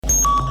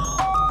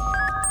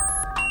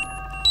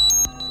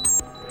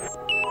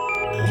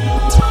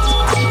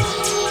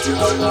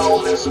now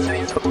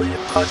listening to Bleed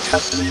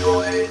Podcast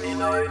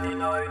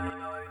 089.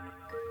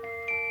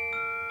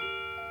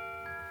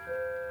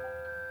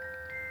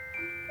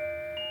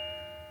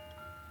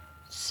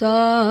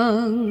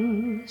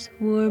 Songs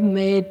were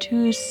made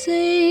to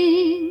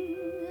sing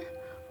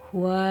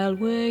while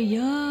we're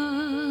young.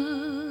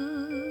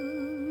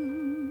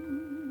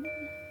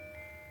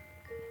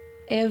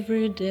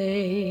 Every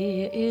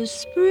day is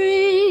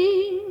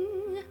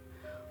spring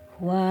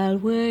while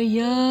we're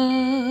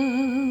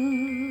young.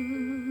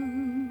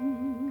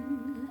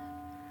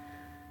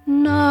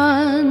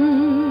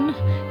 None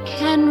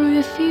can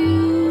refuse.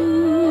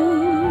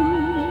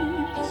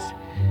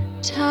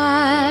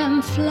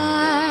 Time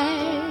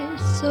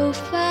flies so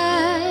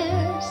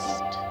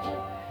fast,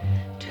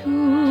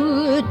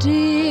 too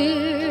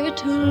dear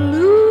to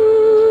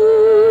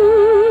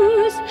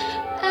lose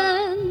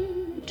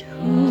and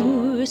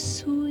too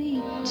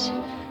sweet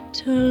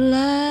to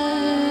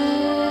last.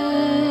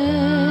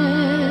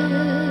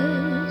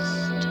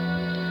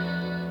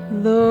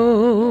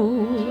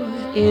 Though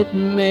it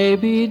may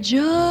be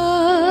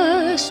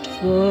just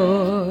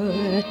for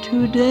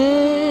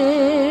today,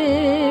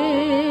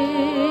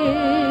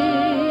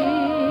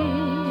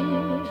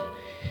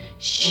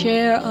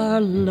 share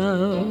our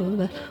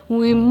love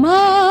we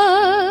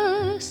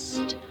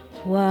must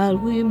while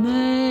we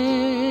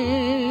may.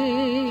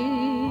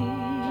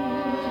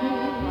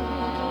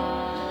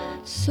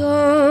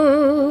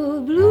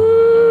 So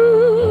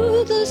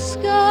blue the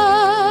skies,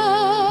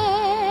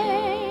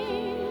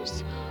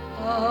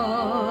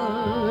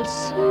 all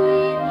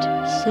sweet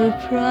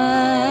surprise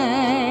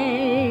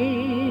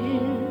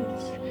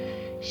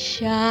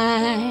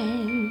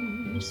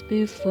shines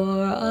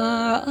before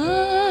our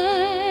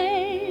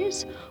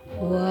eyes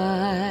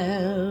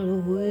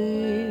while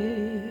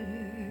we're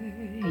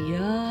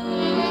young.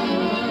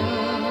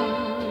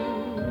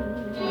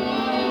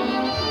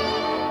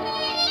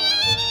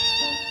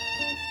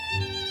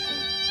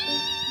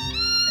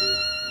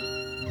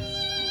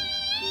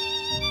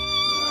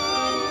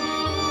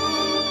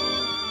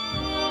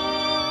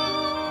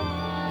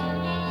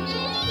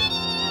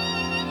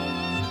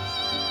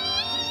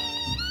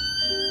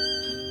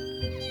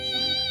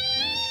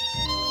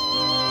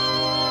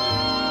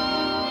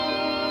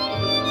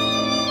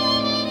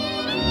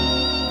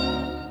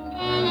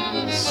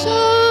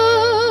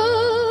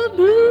 So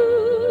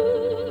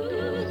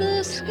blue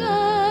the skies,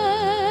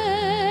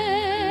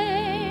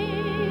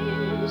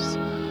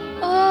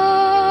 all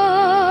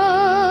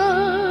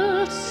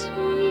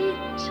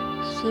sweet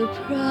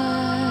surprise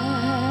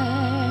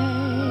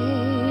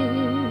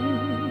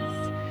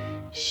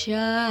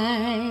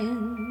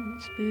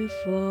shines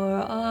before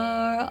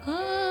our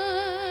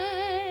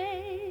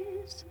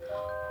eyes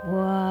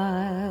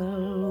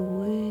while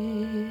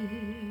we're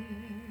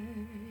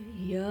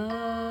young.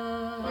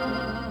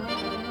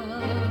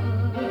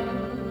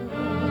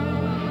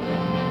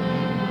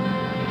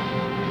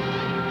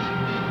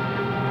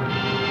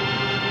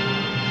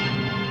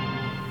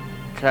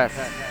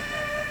 Test.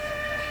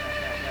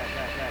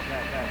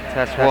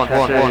 Test one.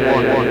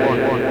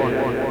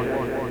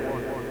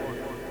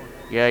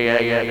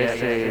 Yeah.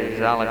 This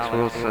is Alex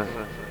Wilson.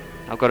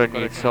 I've got a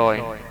new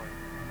toy.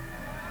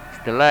 It's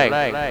Delay.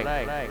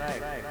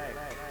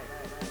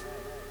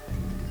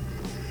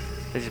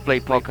 This is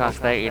Bleed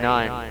Podcast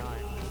 89.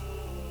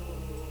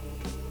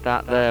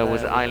 That there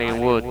was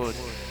Eileen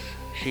Woods.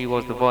 She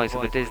was the voice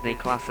of the Disney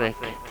classic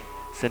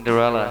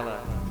Cinderella.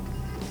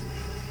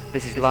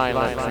 This is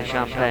Lilacs and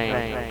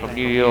Champagne from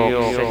New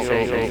York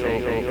City.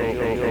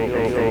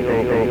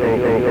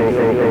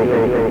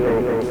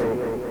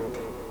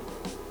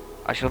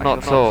 I shall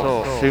not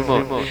talk too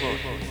much.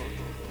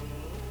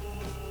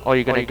 All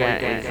you're gonna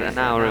get is an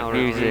hour of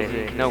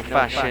music, no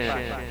fashion,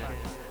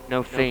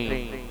 no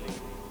theme,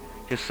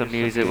 just some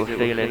music we're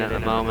feeling at the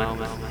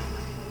moment.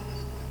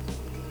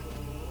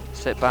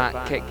 Sit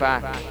back, kick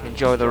back,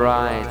 enjoy the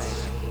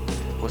rides.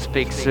 We'll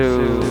speak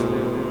soon.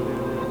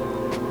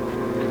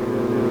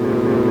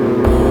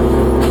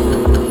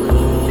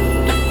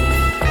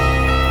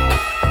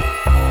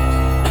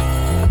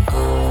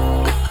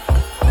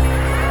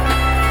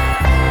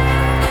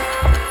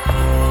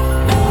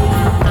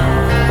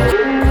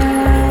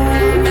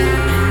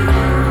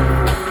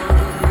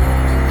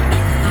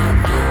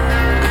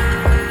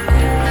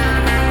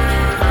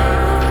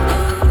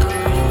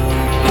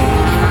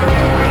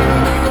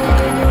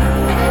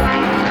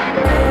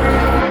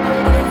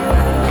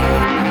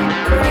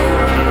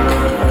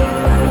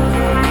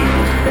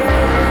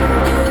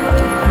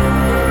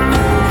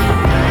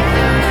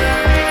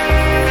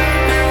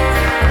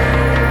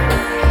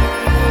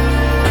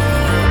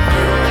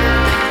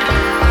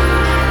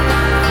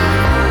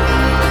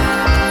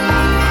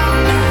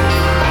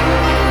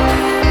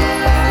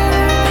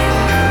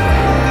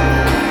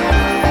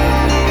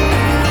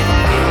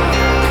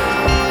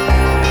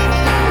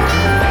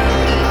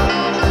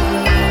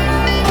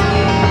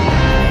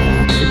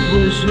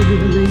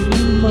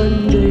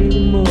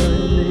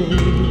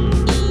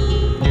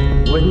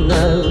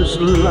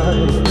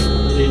 light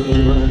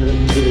in my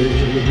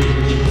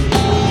bed.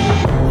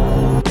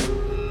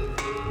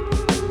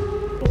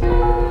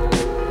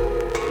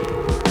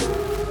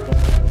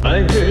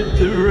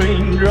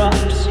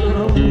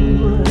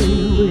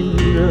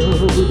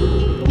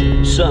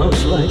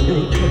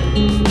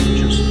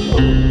 just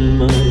hold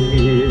my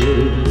ear.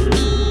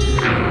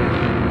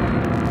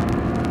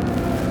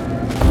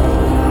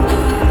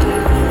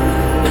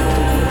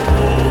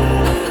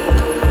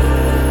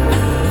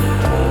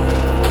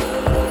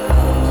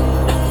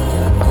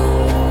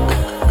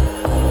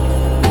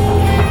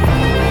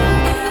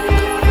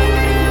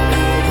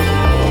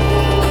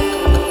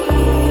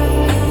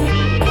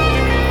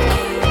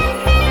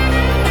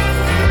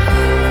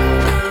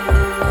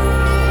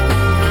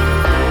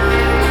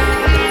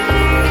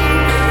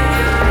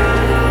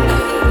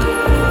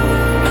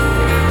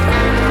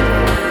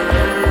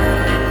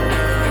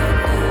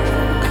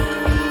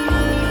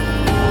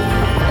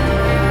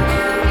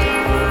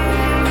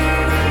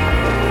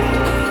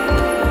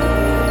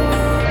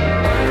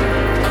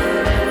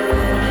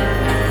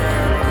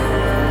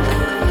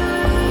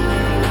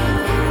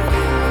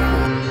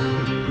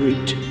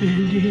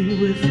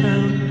 Pretending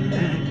without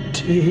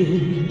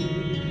acting,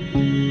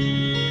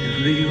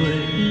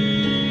 everywhere,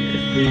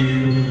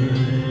 everywhere.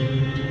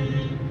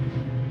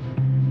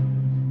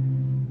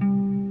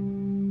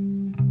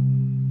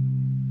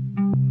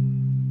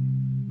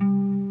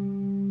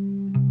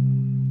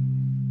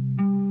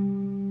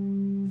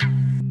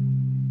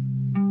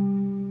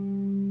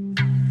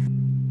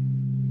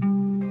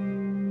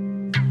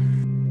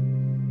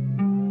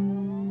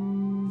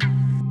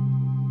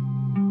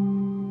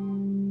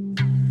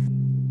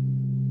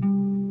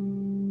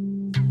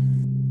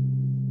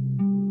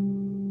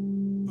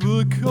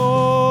 The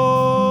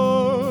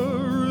car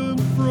in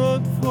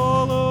front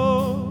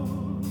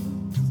follows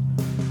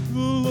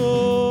the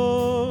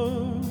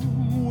long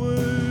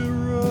way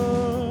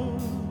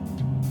round.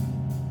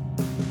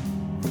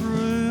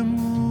 Gray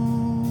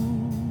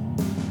moon,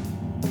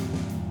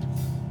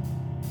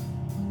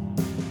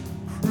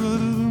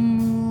 predator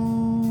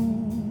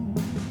moon,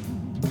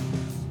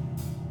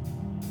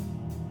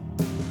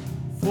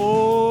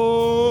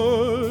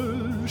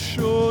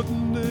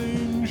 foreshortened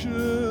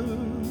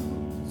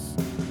angels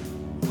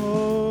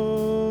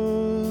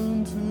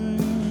hunting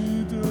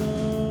me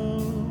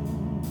down.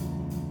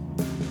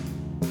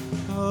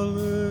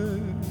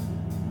 Halle,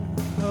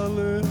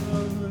 halle,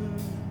 halle.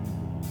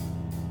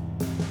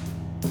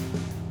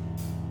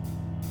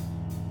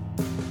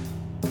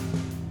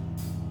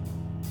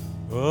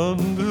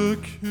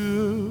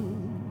 Underkill,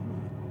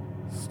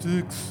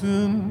 sticks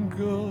and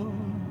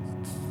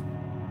guts.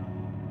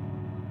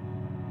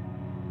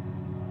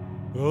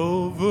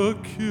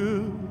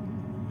 Overkill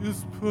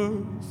is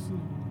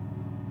person.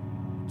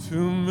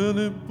 Too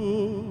many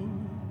bullets.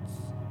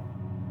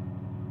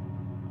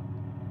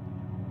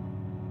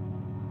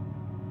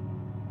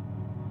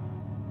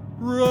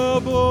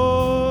 Rabbi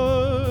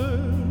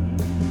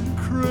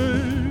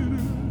Crater,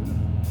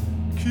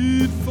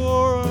 keyed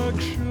for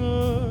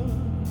action,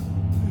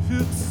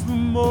 hits the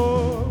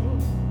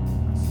marks.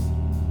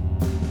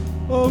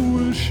 I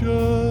wish I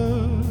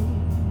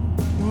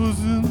was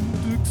in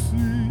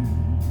Dixie.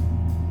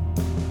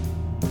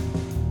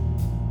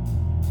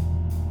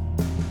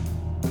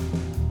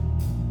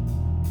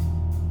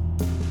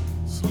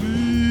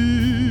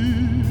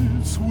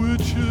 Sleep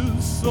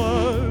switches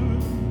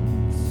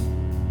silence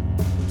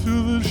to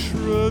the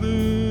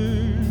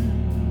shredding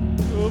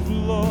of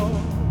lies.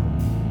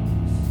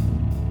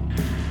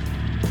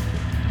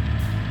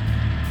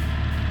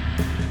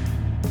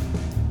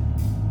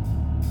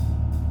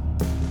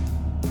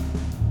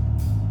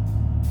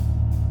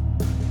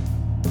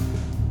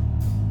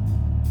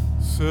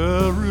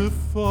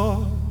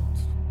 Serifat,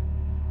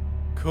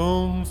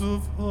 combs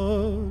of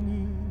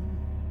honey.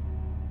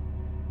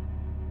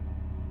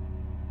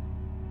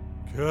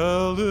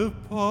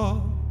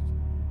 Calipot,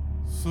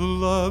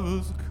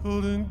 saliva's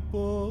coating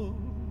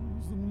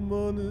balls of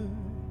money.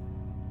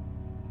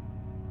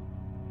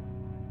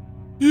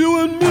 You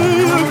and me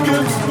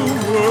against the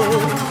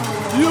world.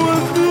 You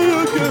and me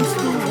against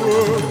the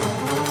world.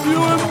 You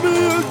and me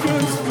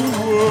against the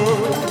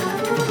world.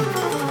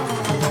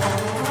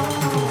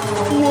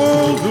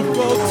 World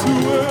about to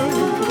end.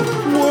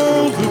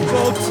 World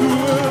about to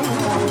end.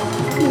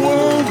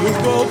 World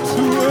about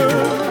to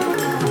end.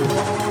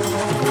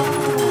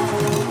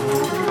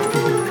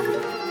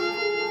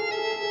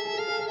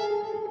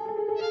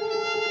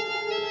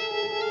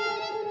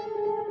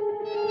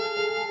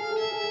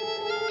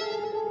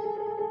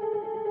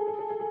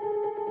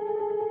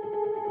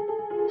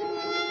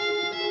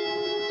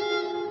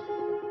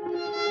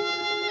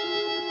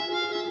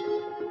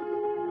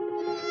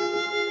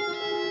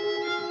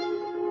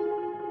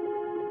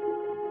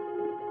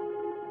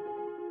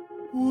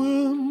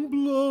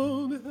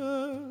 Wind-blown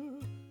hair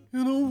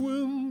in a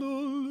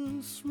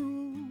windowless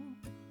room,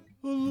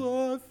 a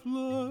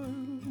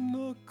lifeline of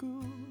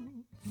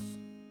knuckles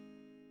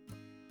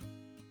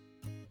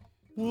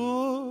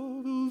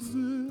waddles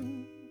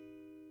in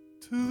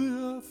to the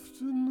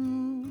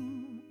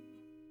afternoon.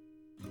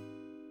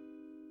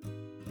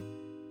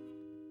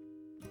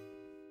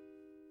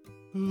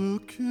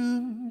 Look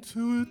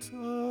into its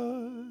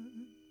eyes.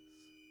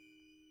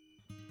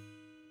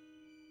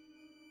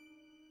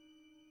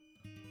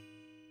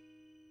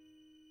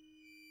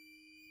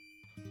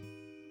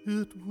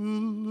 It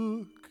will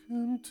look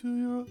into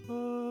your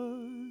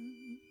eyes.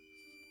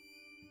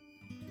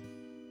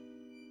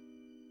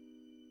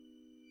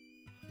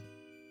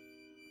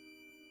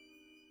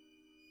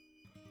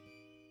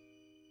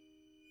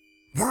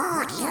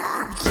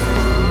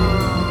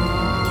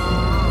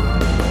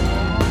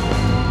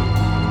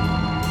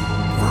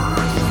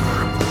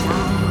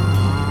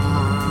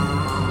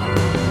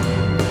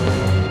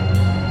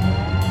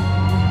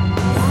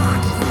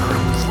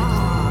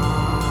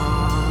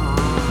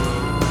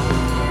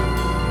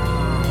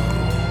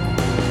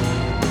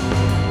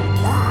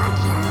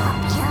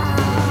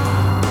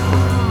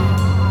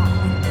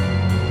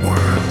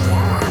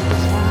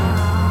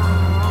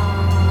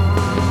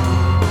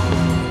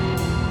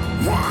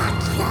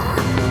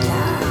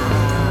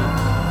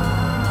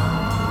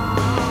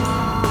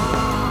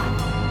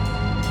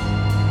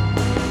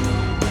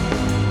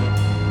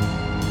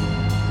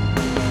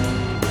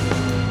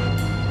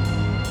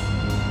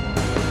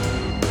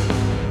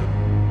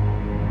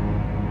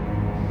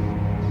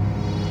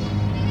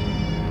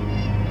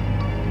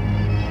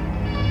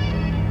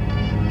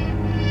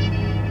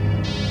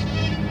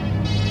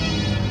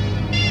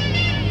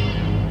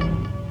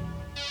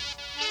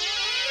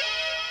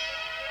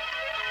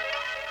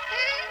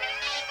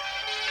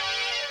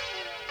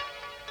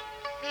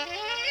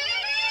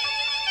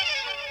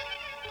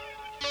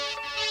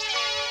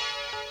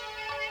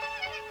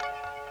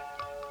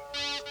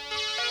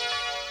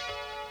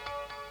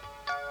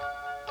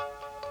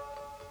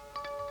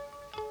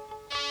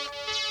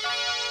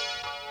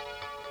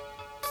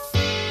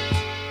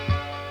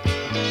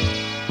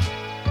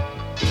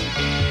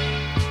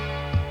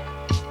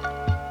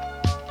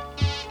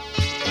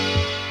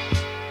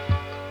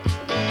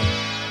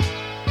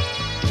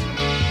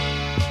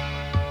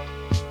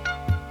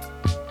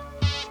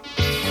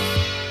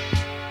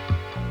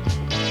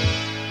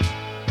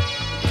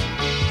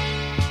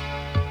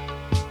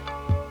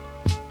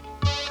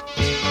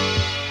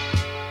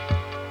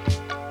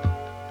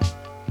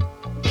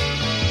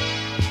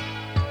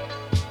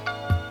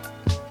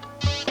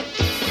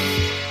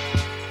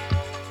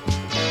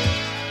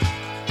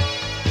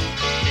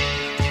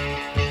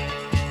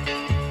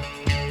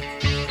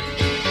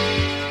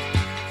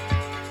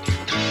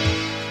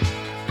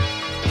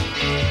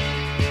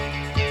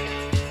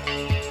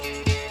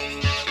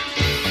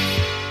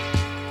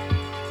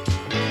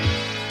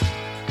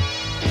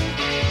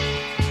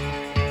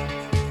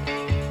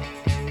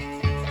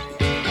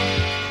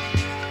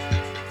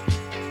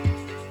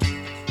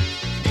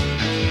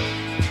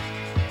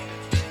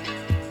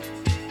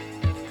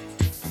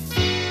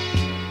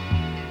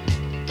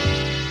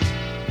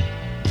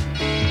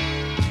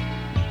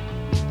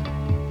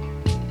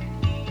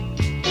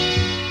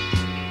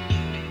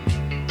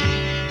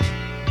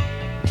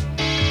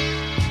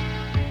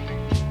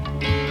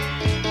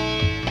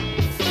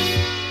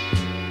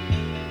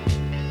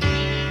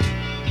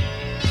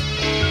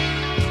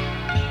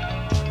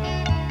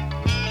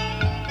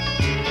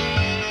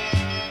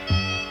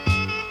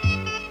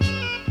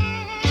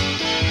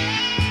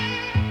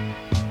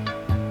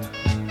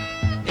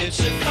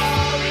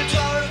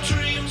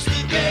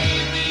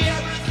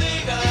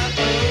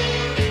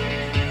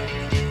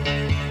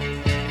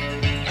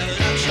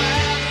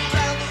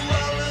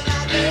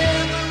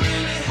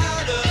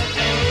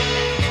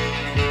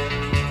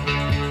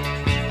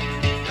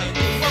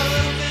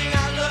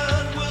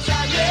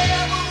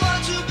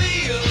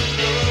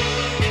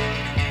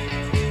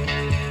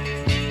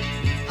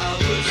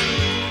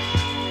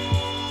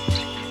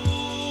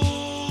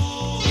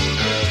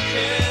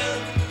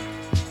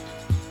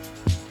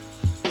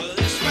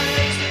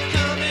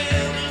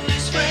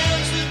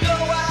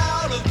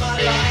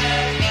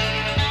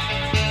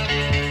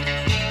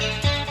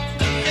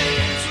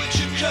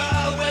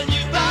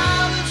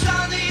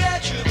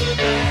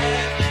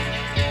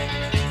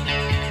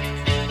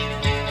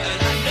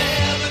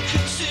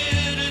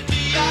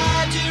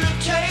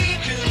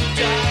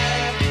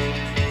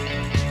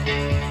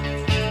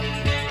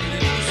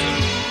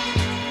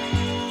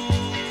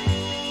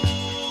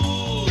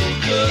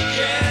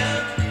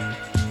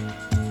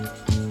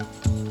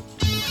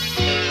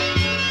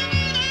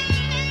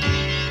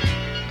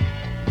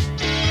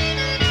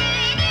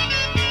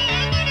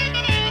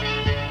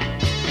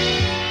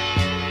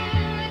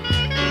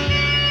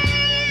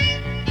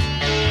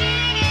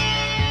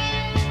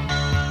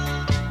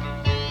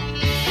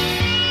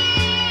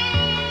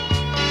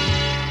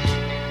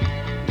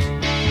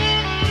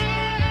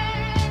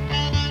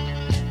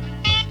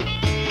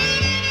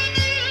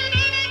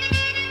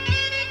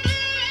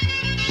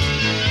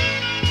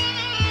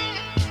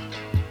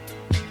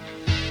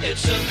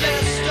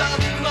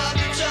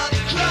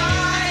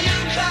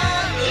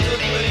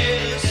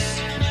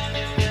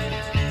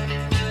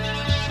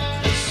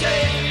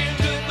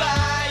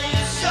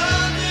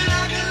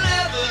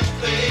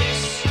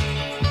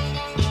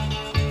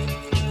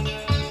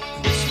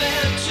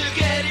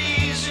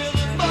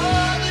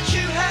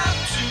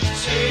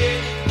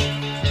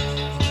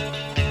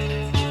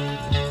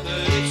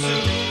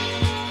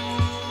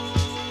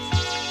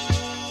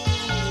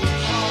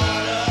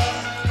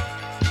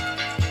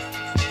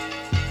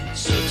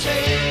 So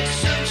take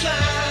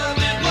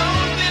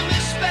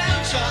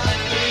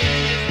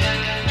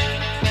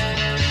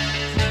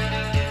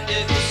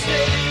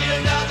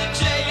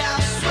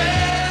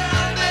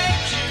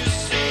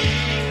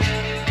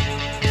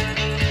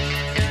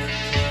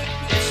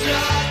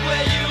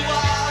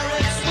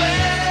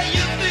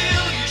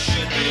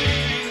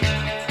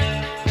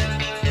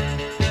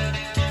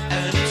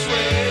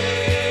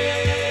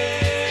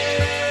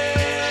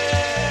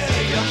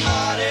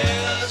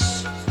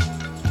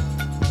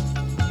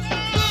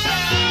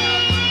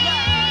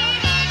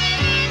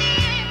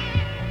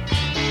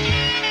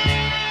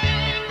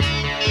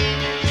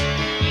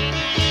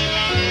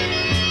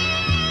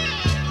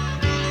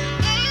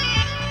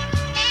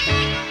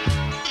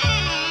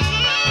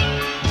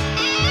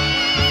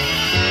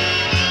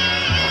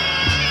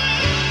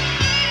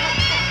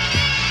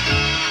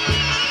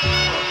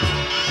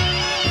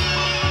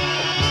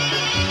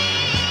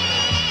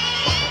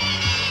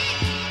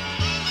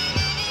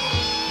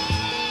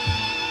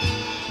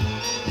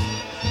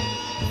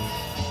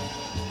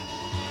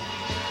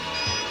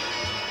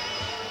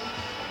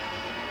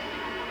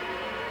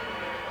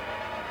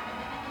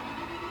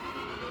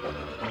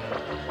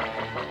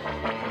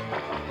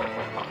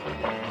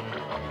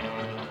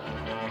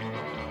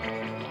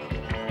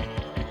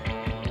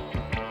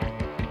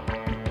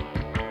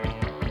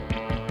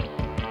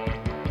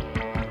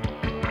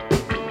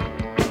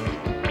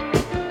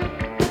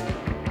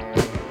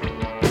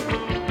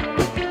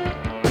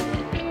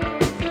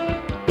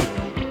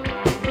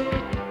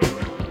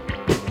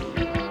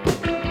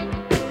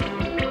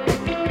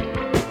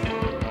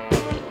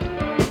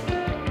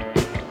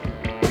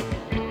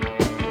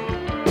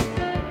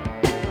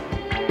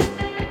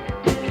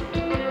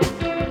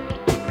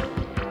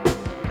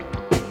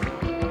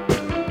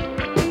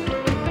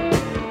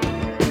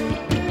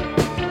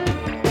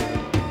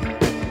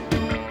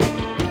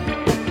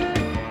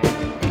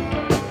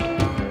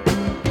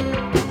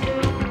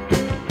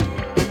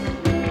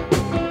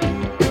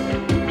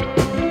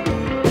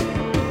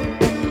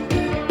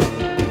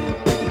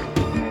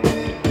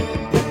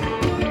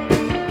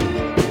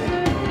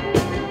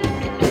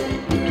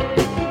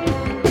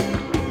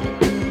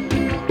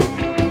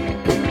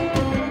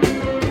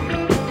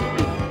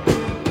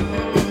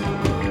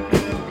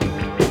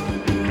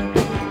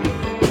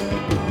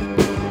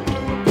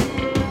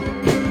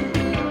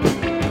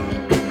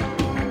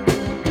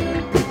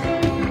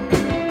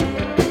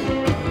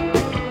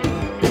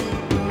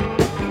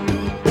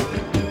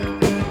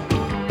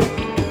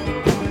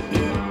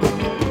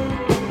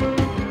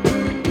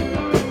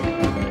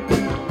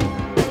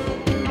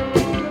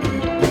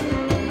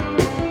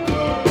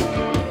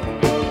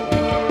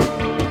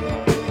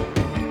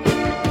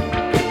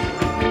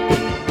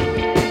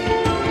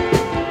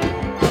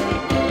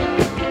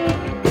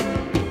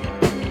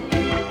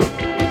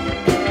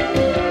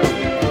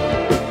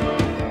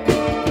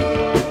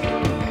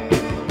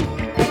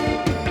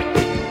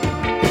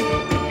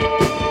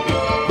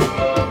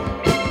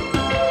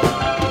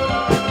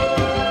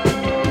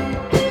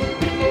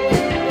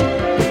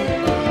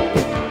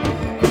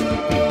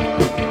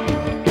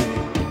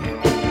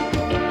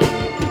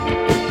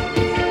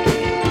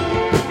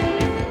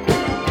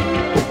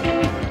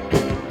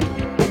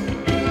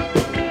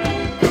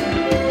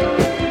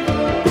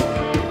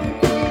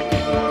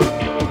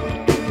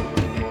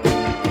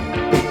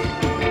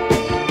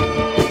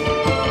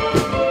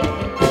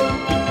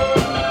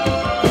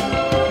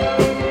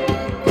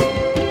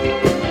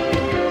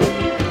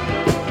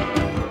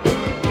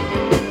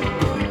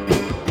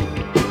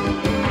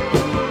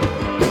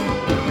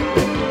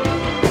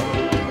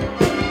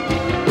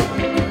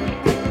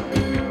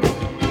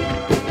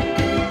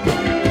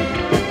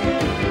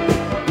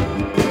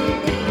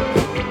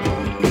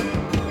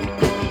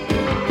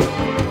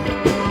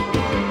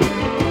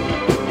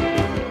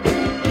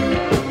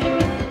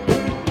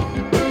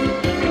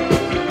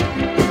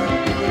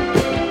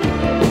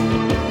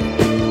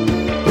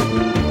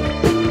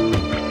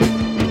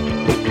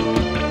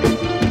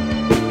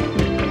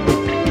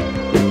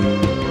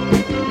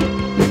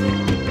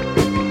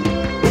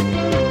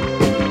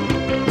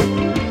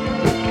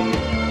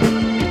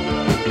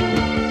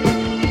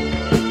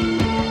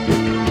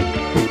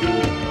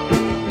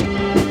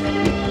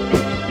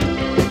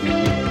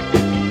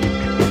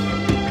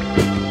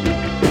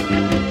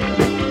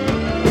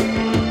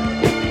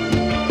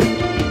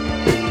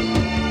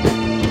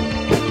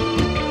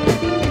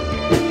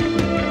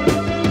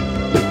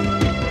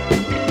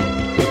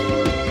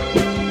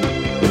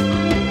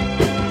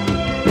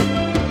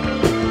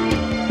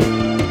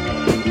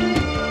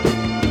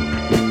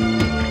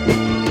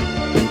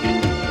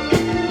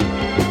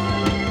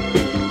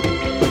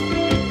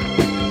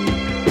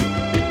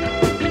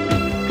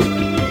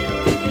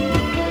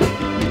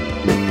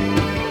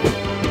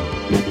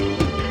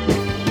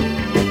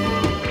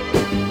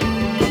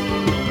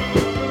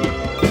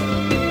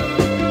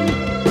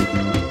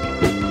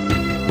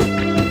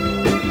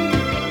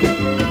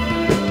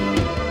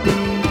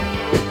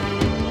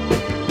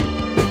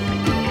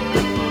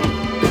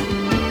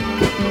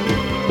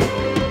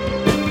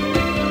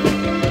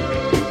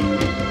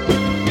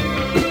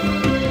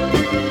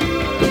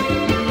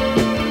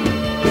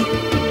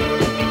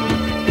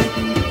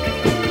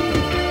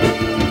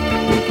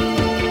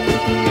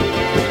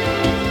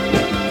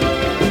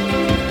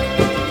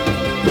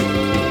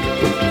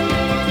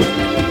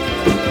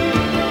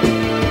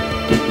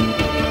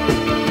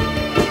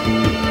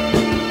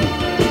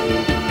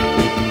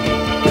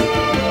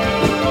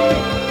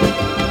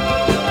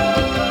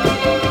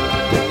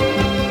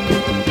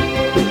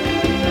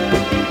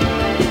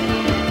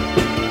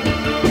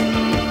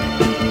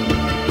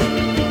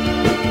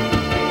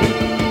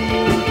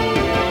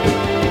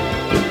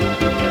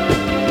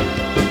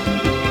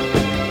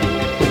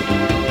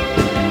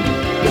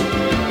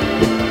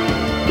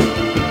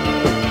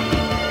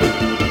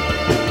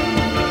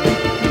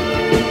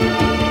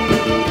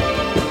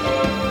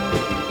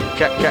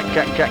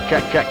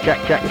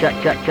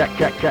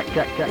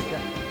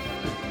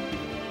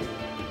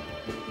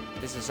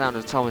This is the sound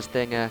of Thomas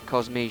Dinger,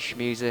 Cosmiche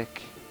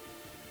music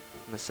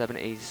in the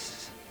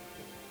 70s,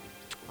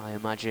 I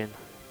imagine.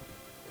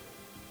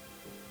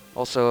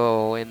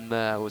 Also in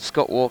with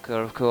Scott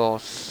Walker, of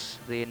course,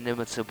 the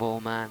inimitable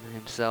man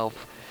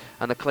himself,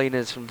 and the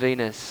Cleaners from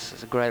Venus.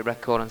 It's a great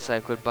record on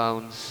Sacred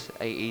Bones,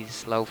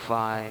 80s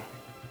lo-fi.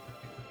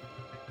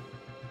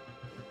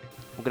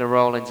 We're gonna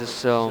roll into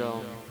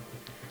some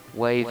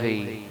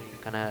wavy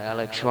kind of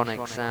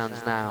electronic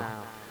sounds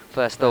now.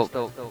 First up,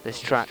 this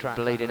track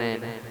Bleeding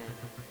In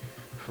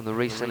from the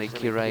recently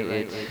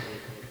curated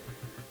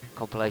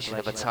compilation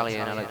of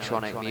Italian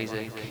electronic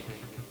music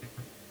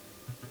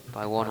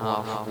by One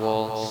Half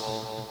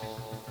Waltz.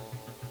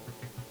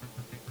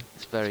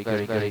 It's very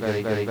good.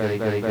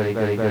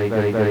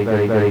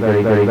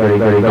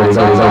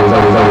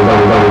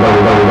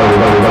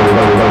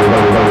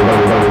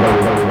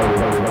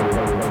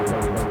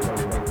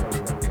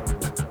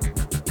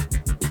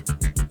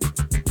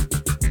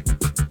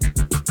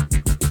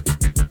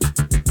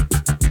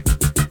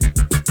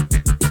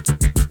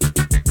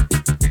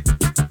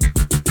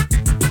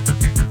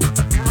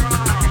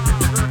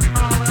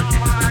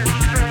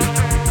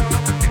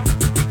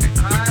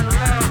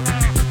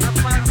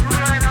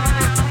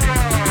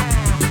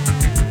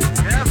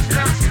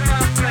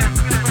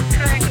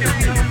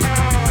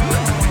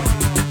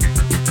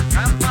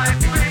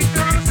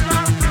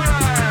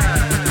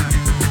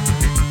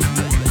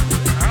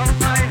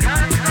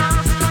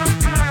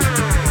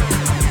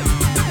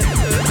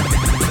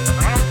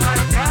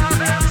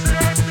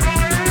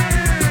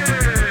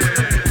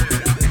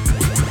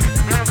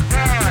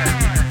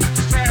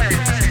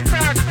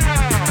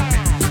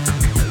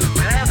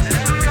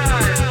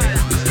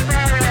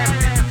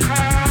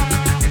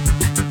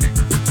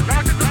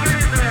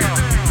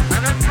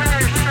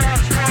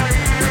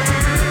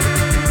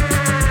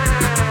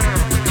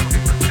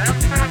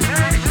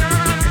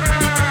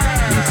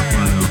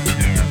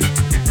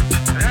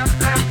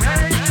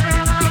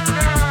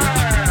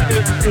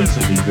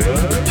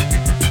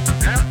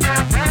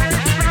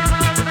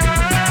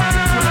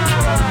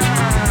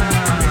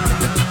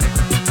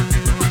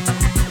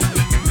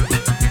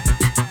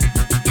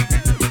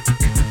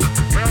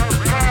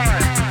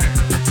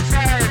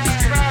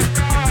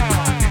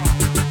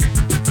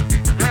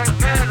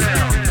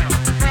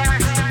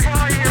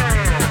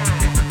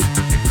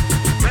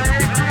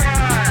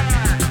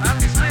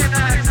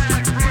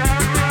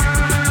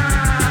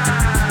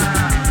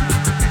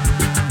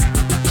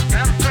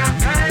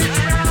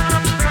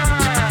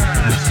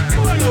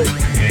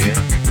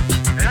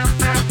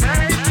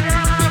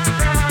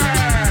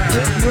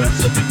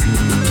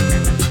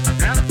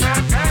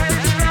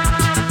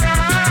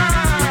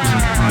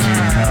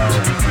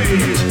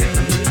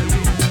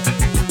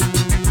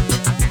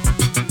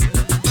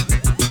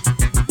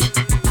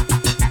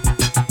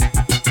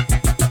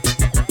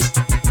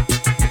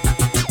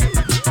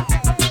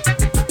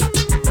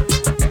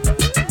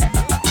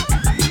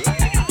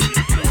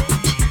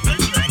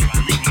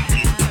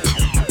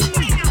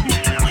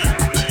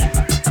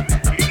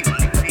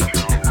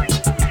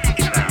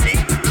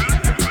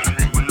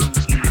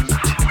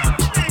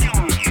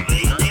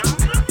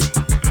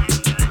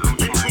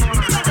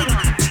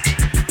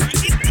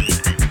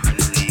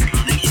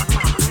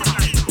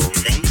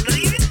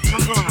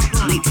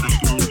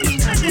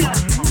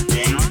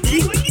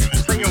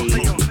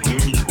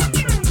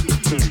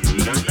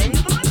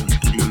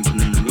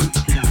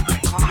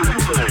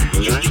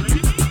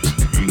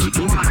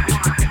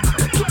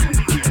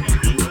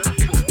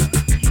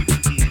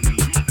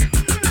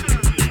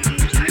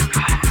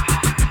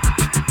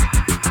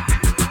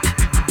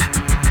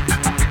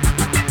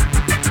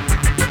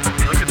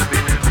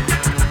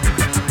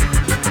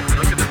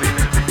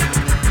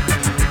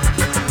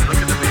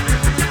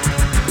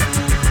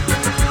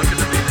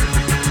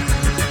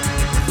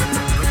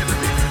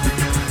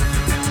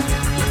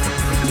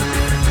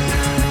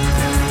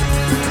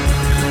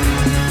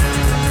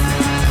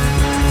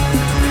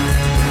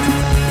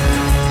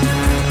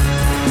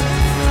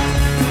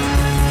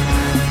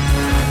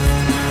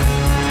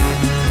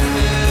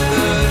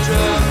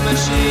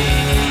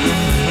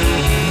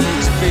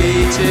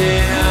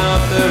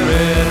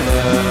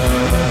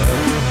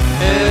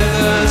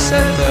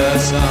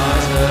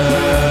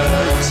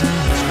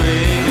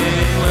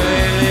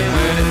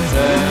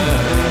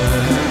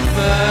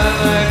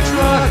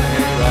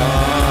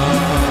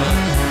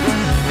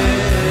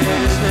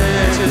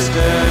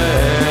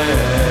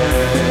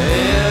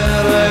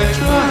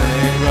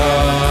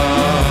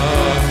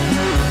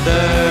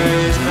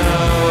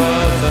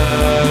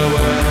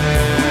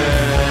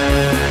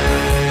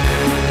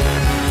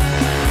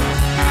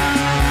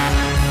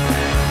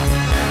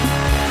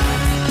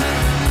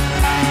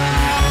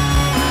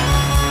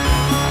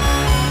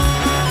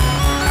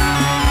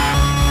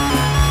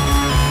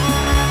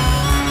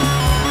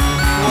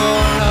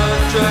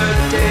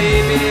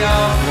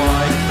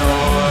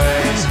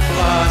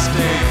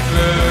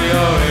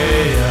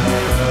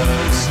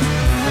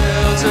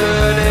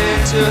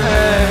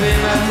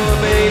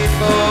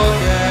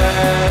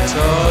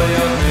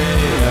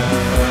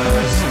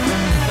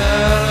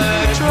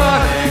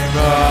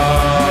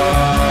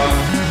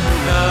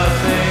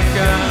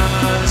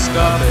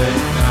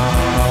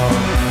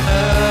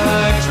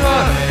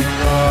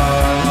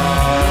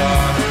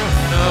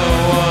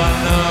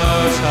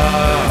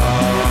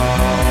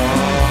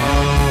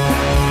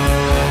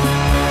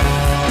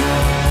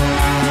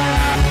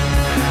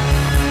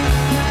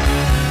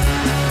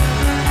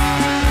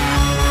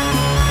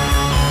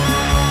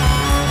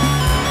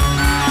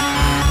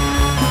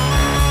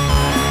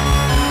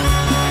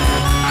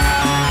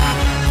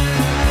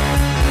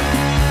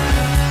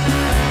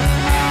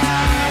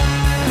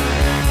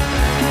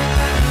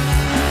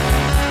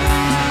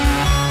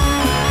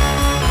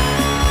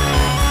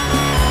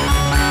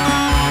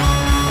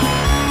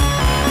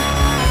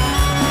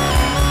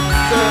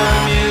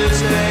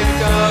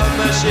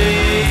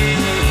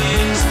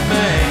 machines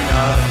may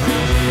not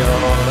be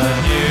all that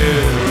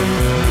new,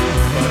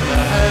 but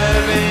the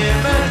heavy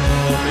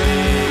metal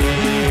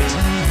beat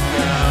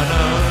can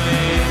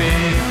only be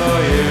for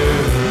you.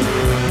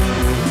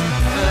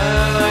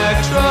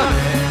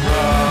 Electronic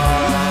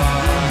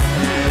rock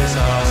is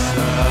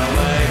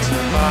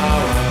oscillating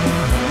power.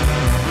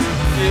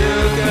 You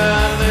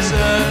can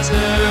listen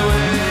to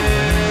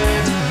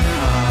it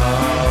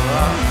hour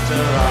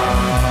after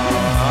hour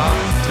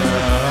after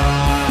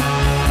hour.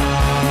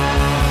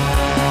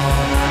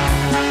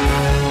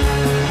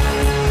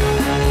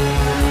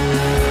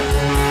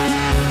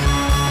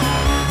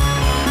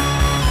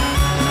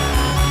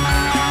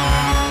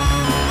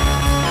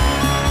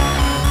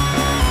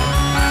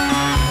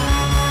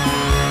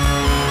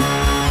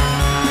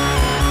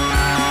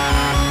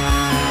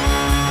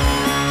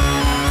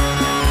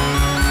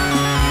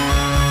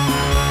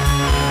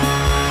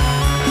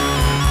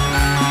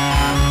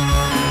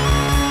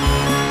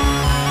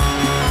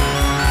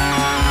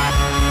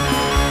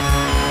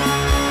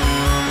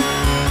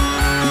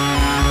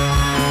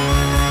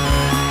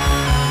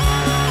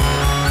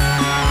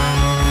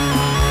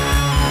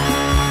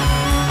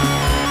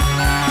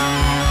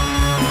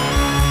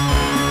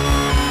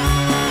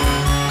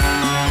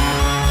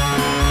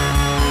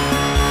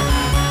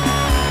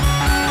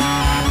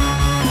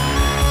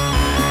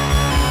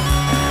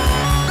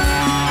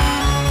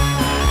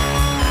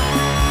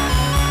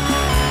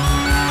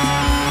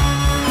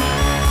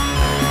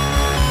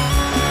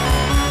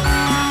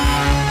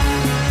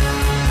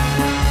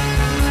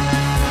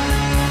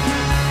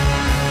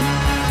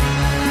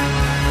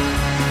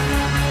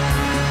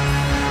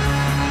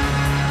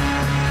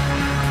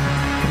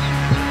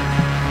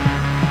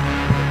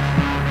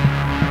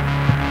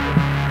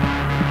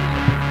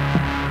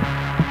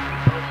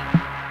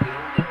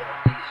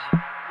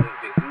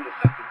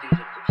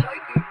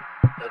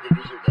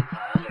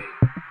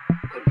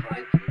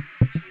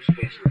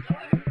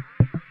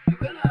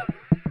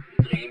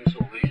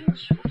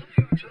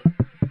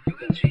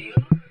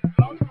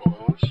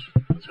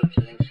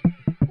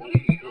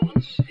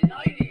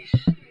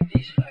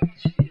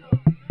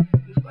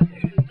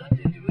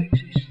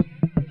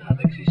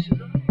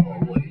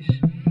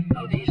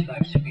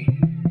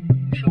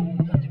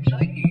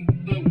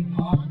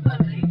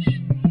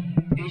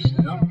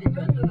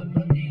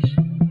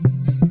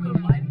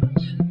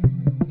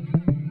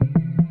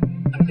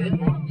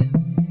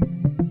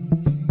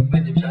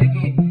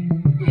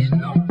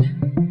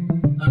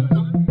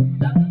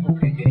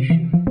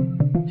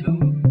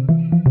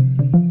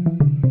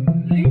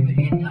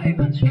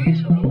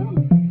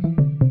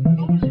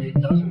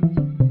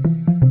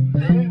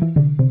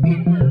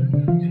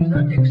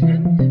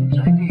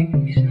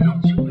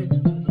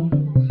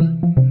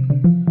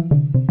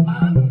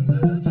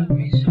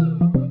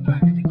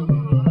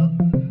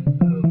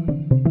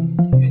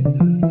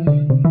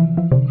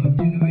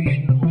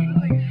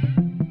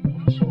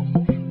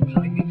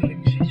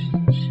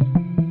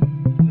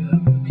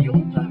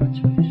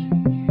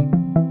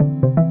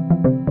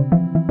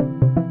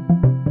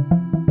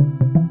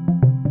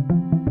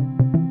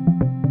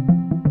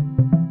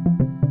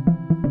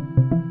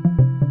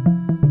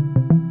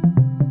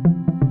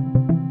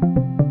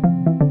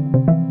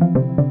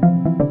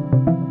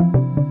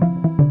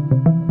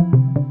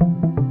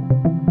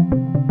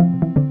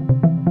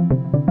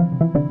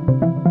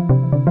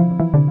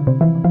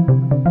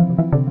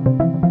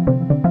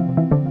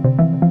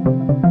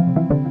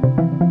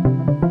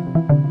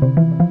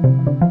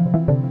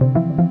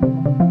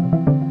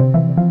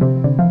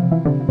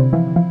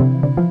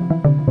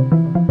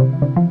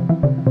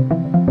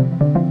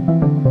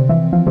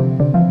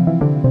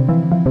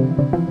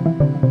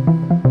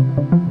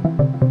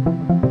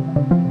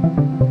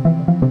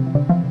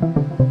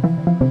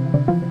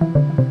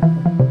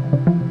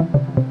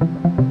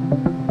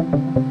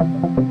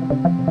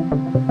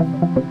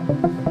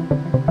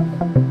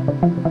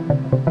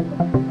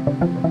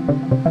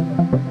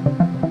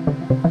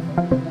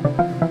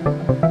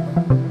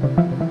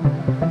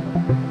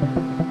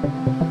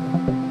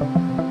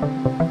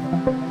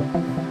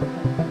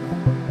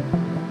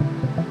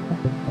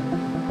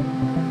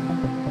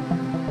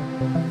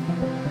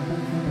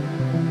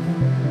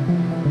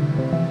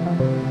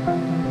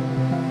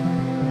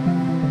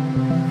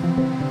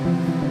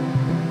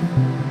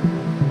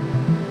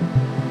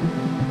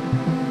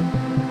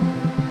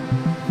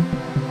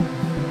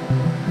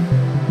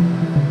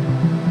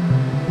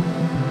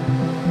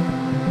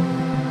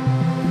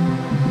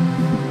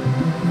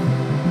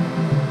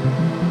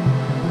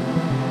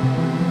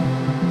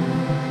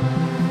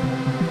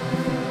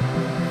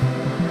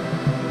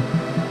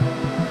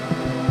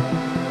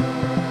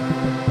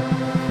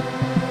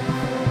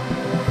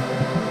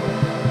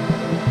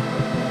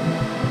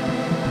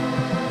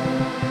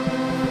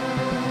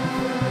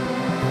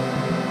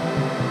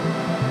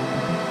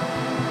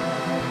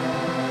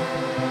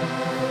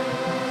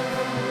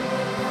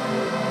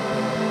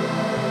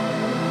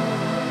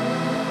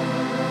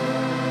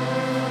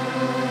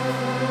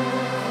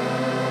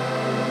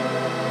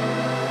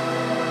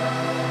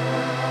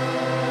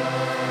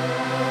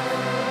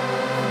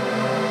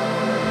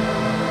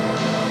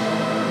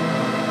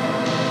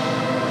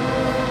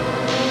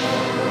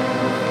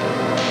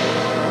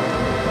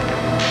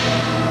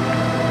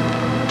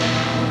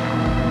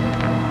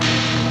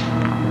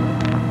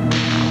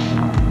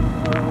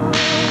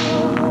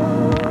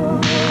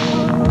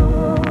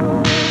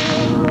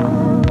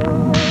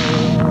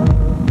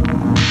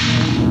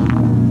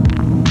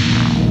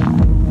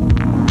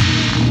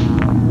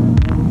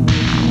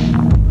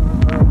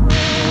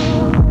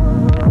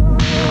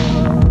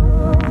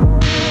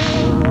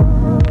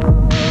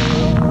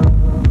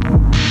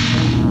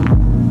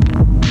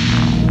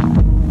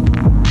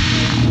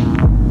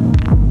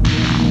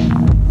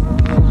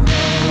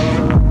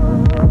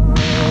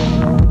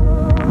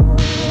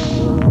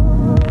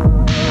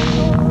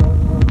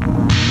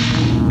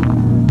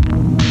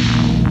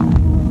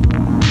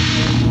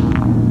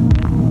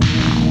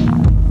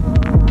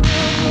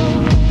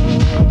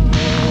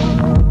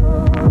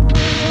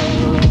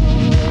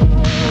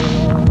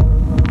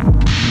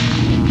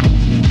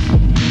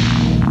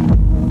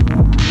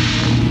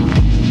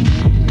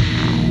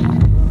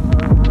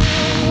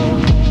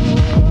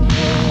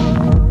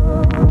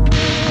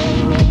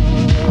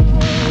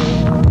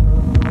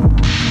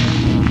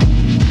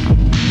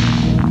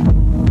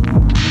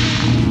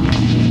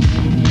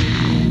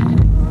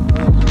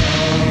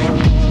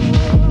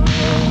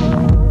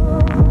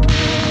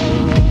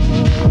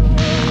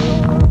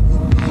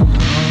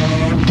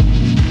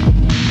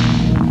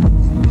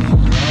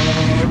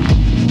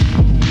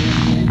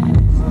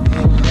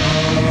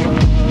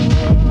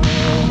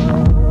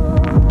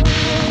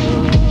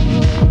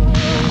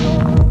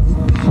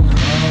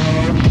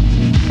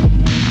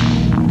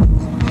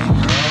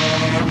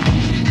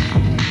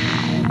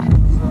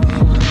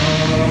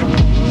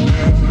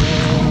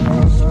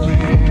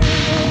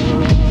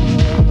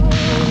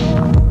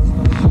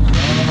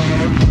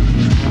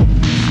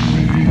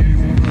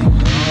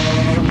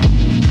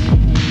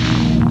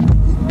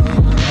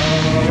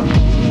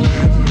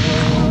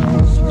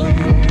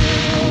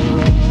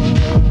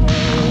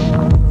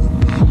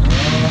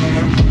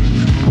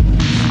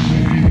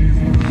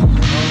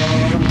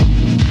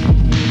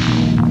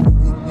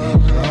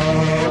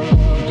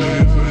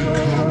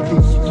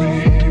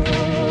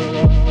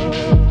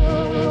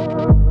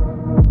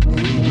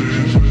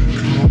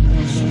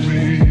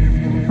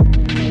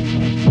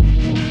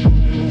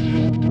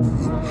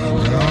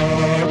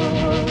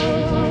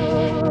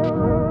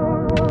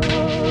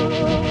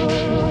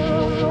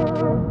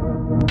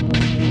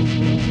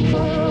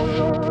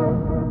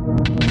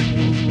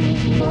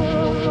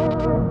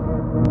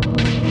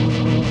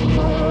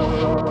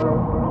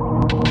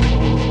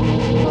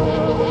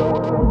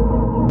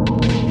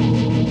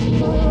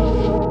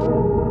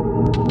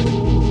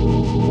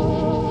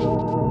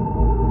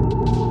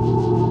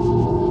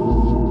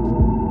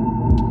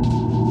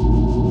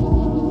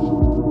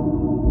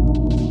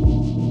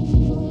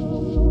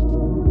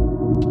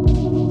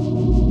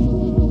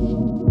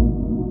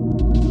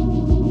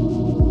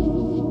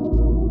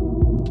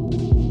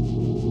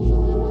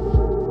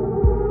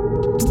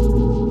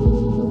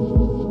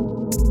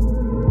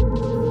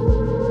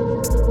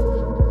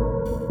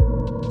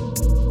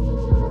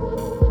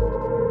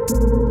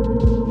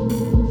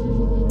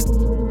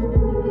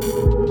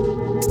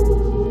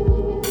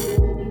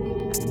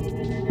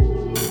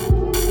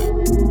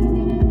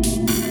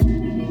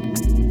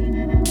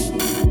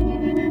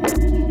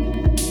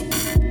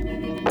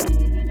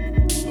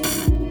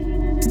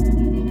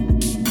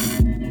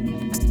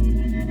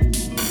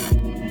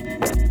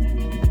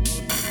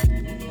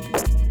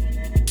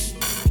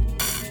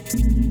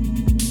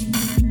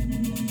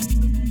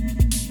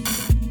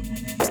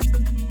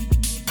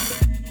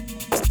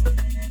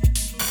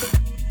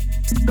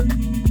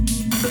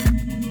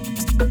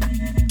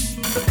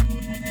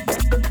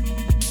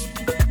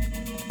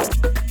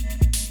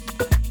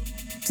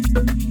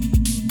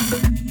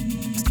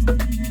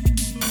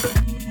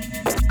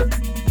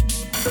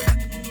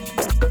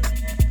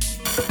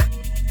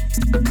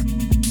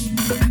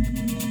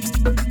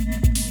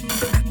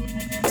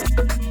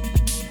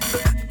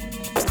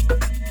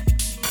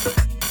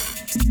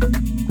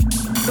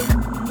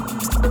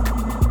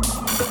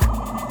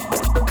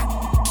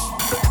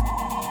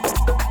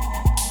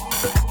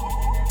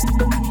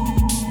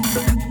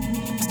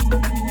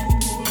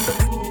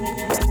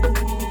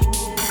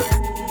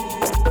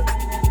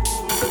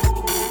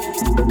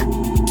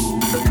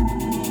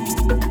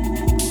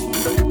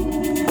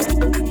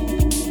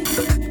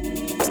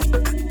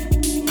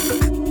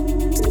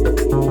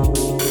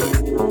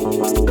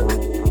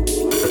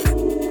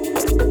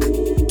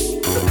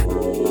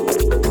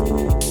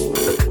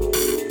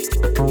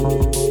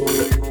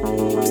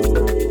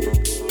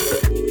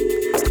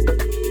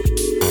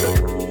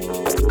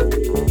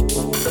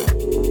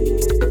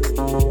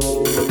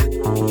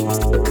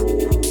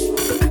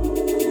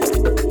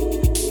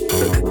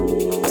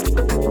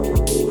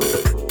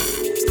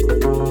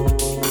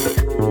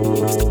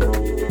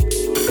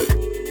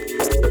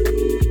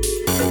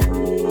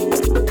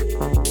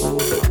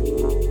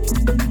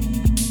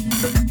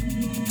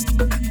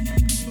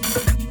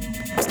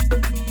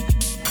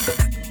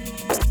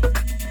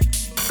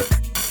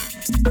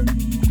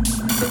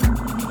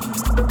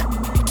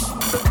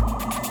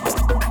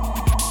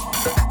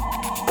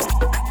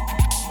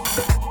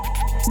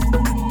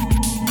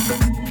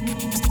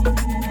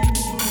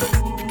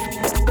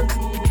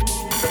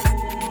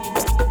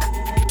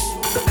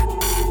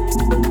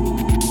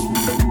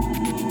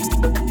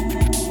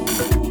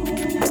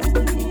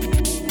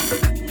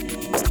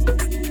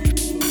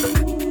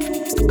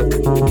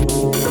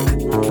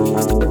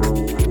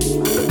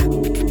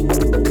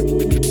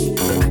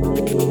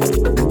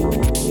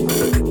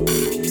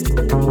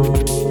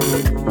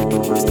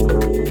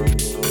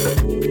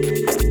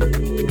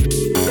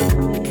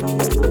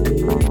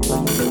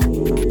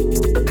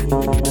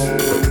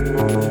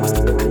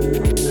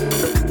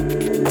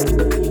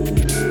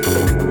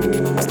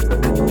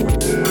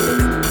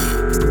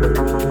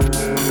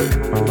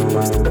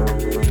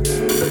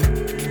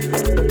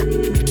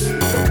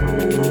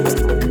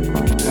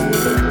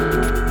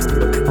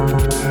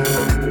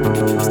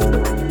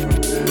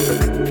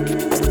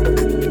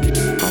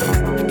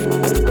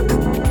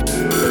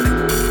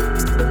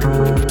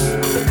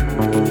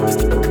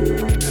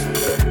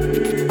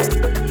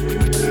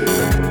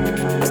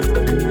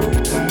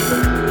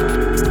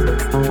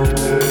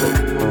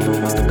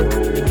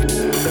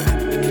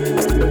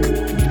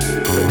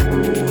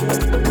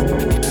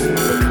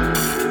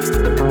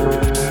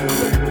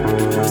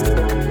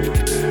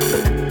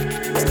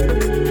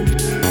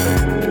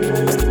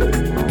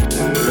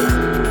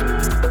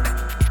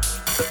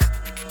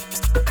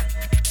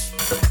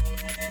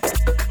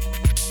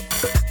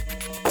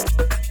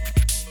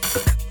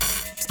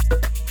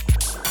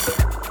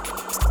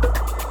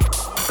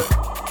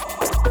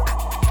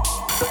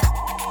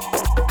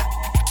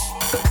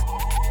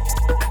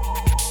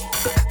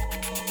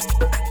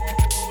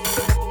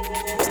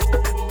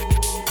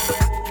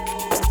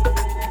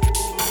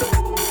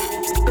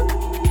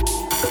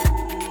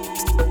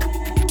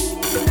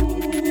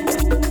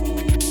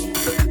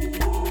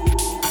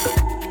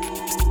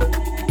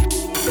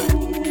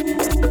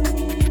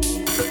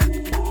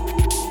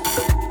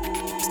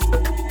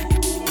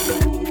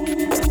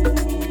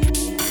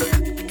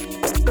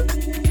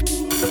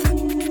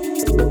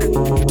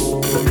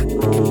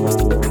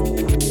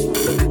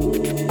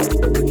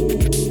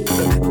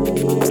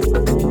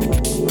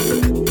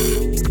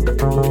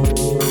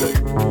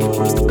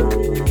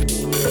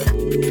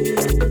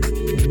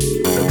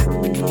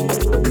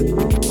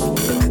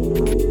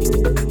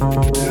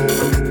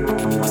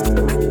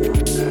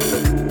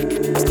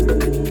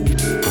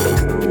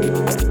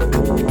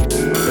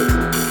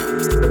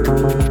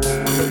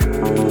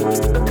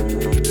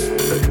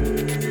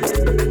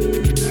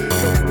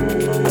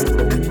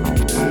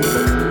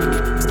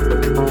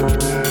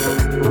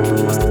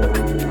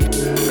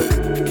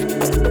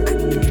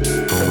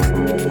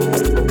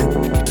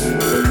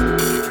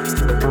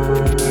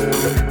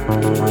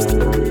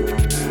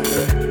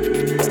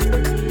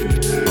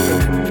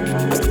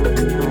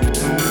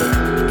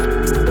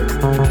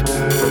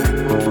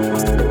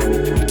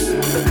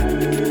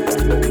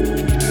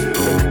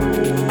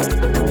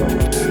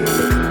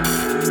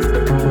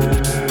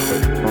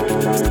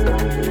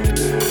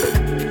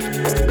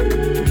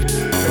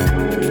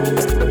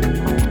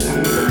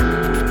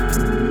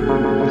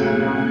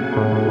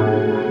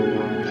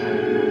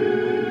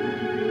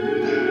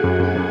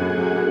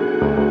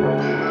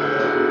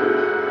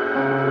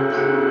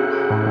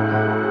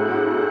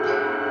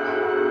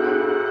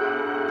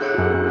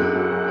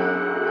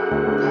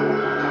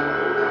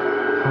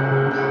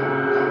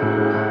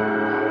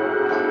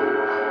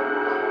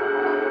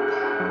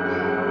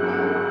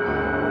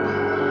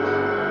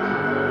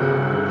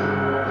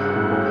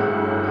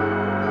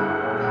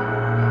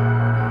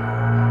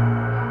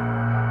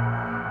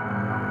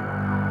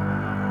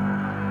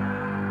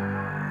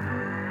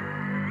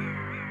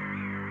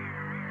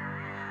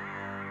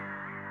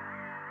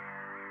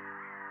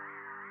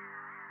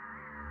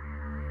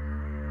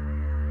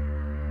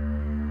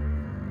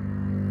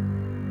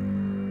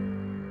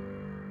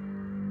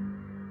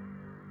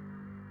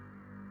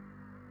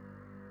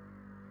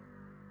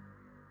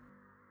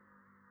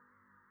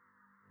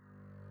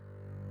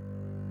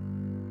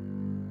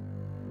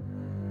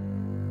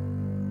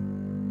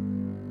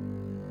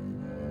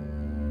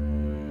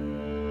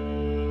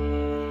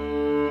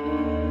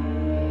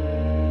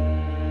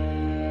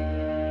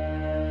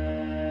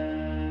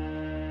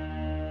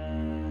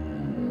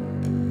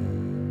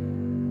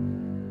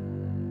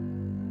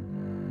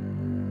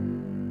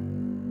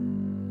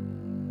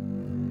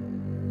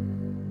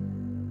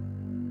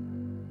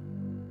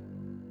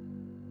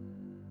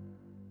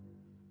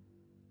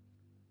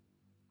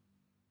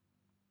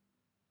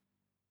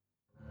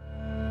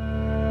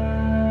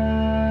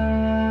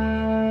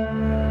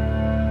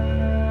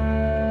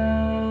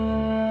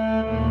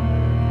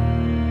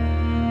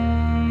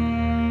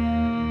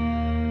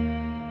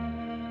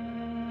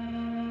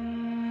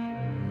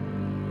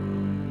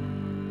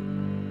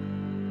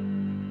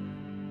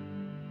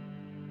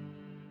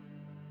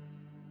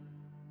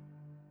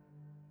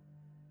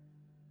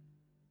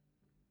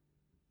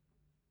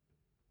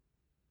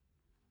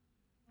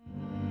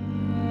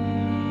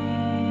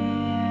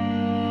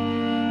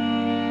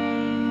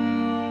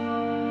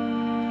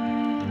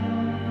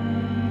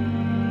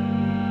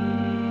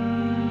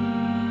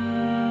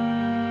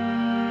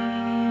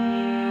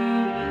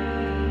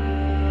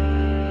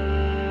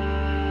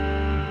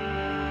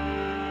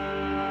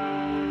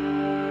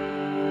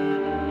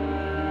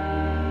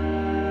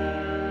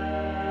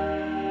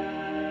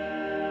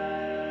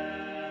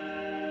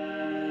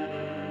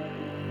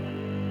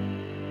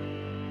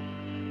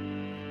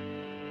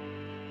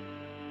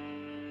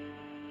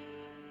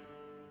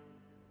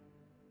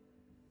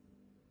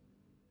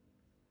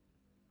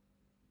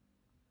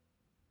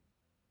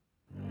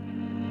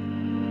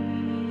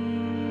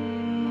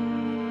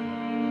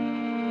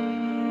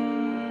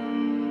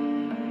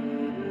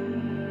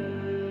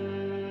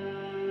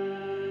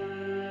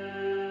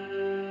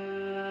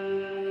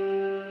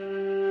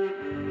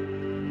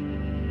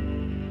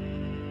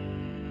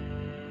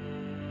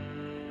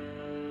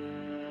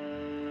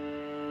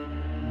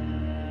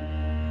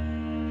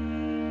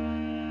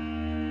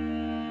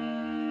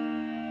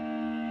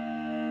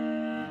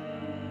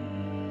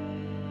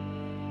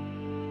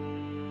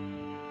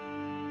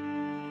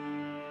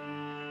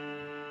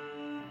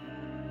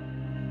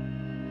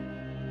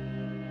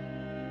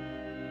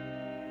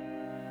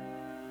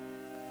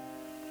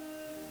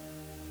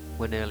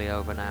 We're nearly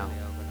over now.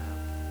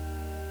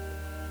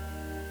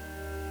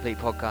 Bleak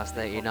Podcast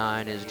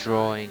 89 is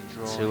drawing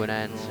to an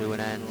end, to an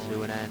end,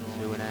 to an end,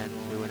 to an end,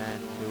 to an end, to an end,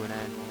 to an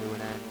end, to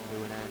an end, to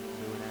an end,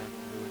 to an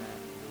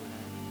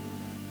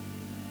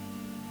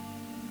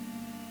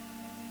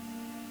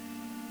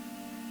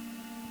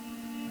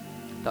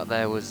end. That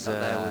there was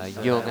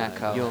Young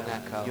Echo.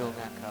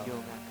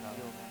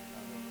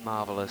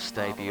 Marvellous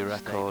debut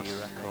record.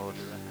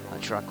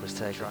 That track was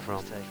taken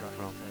from.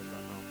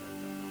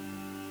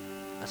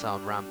 That's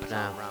on Ramp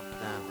now.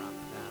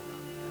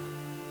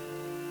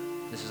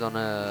 This is on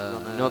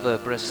another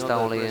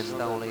Bristolian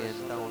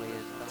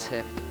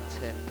tip.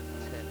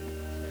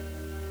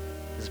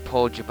 There's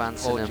Paul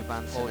Jabanson.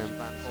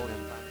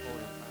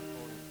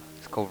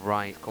 It's called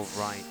Right.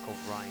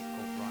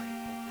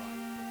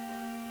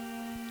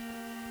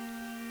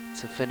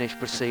 To finish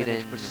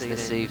proceedings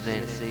this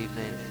evening,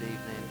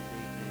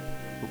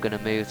 we're going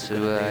to move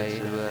to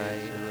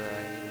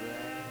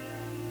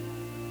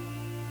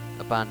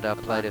a band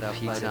I've played a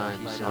few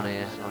times on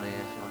here,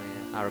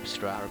 Arab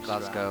Strap,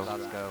 Glasgow.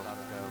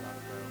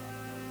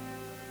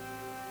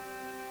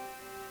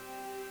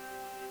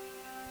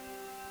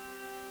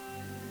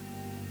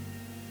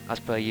 As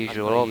per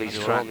usual, all these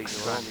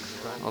tracks,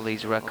 all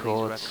these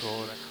records,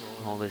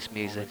 all this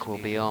music will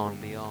be on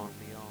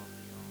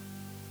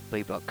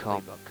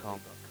Bleep.com.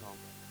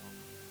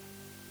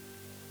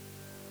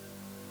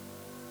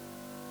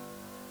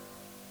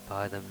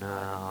 Buy them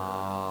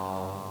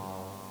now.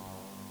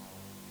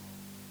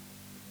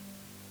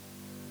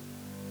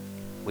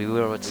 We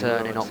will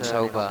return in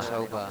October.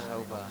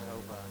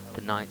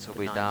 The nights will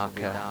be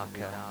darker.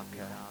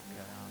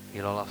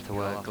 You'll all have to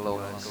wear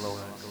gloves.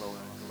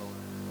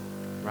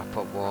 Wrap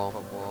up warm.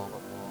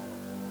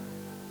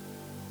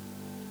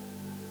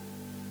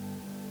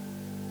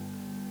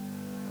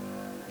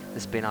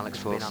 This has been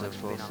Alex Wilson.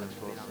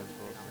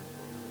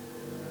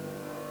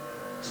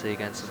 See you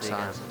again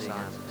sometime.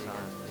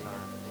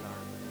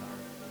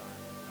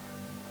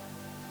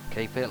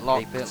 Keep it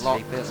locked.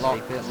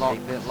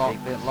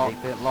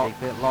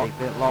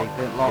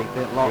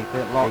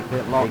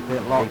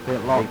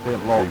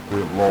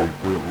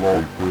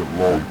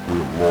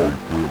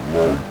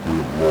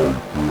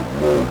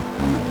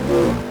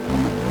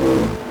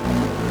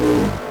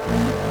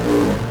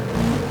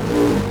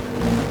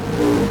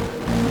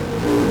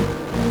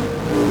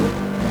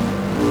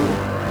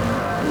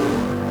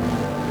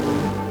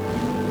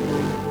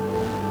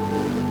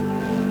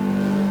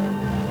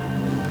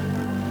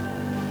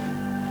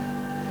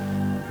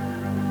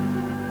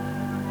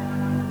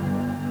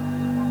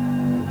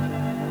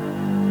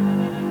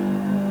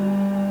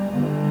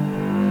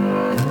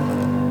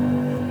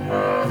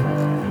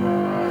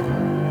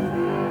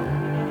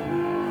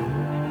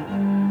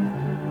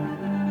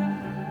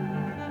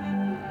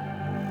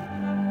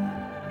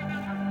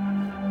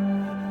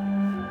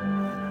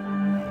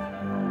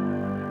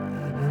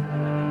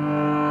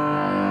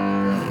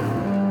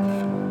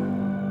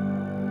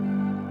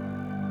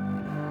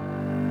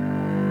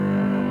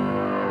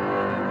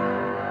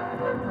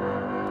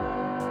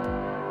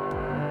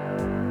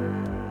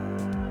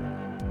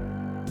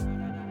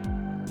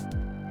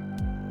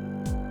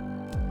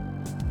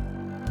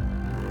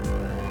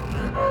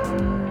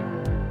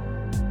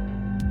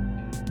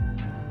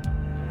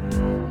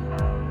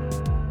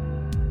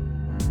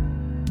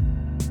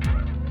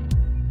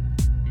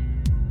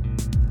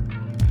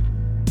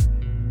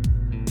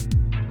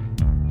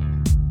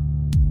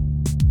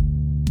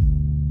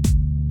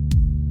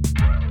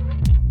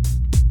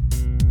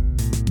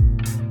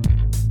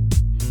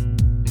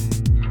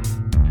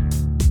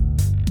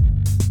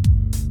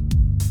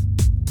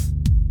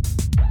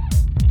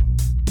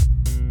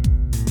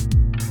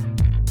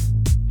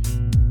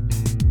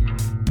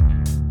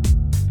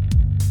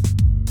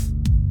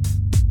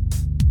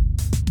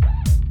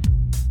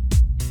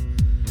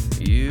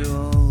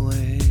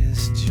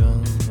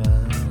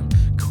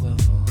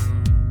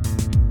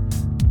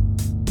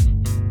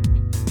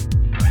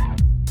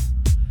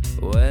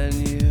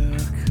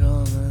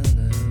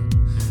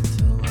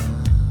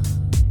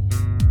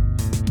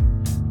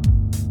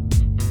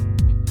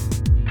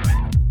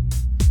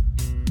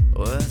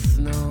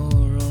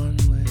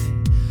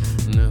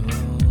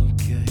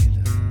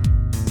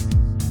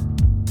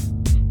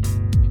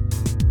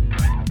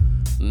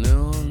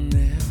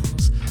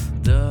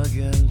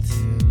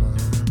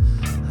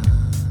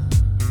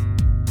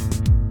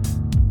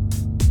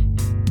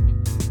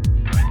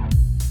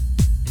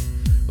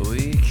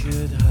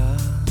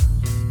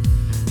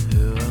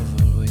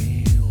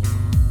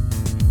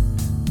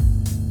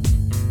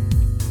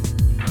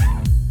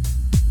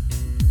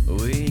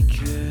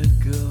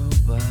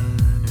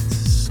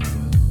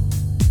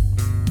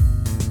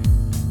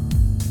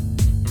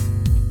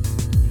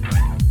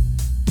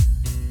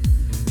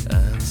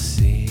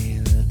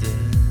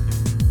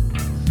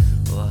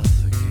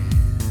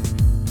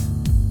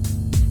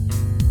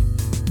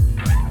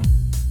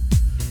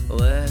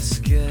 Let's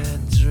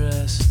get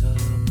dressed up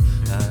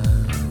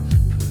and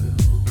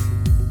pool.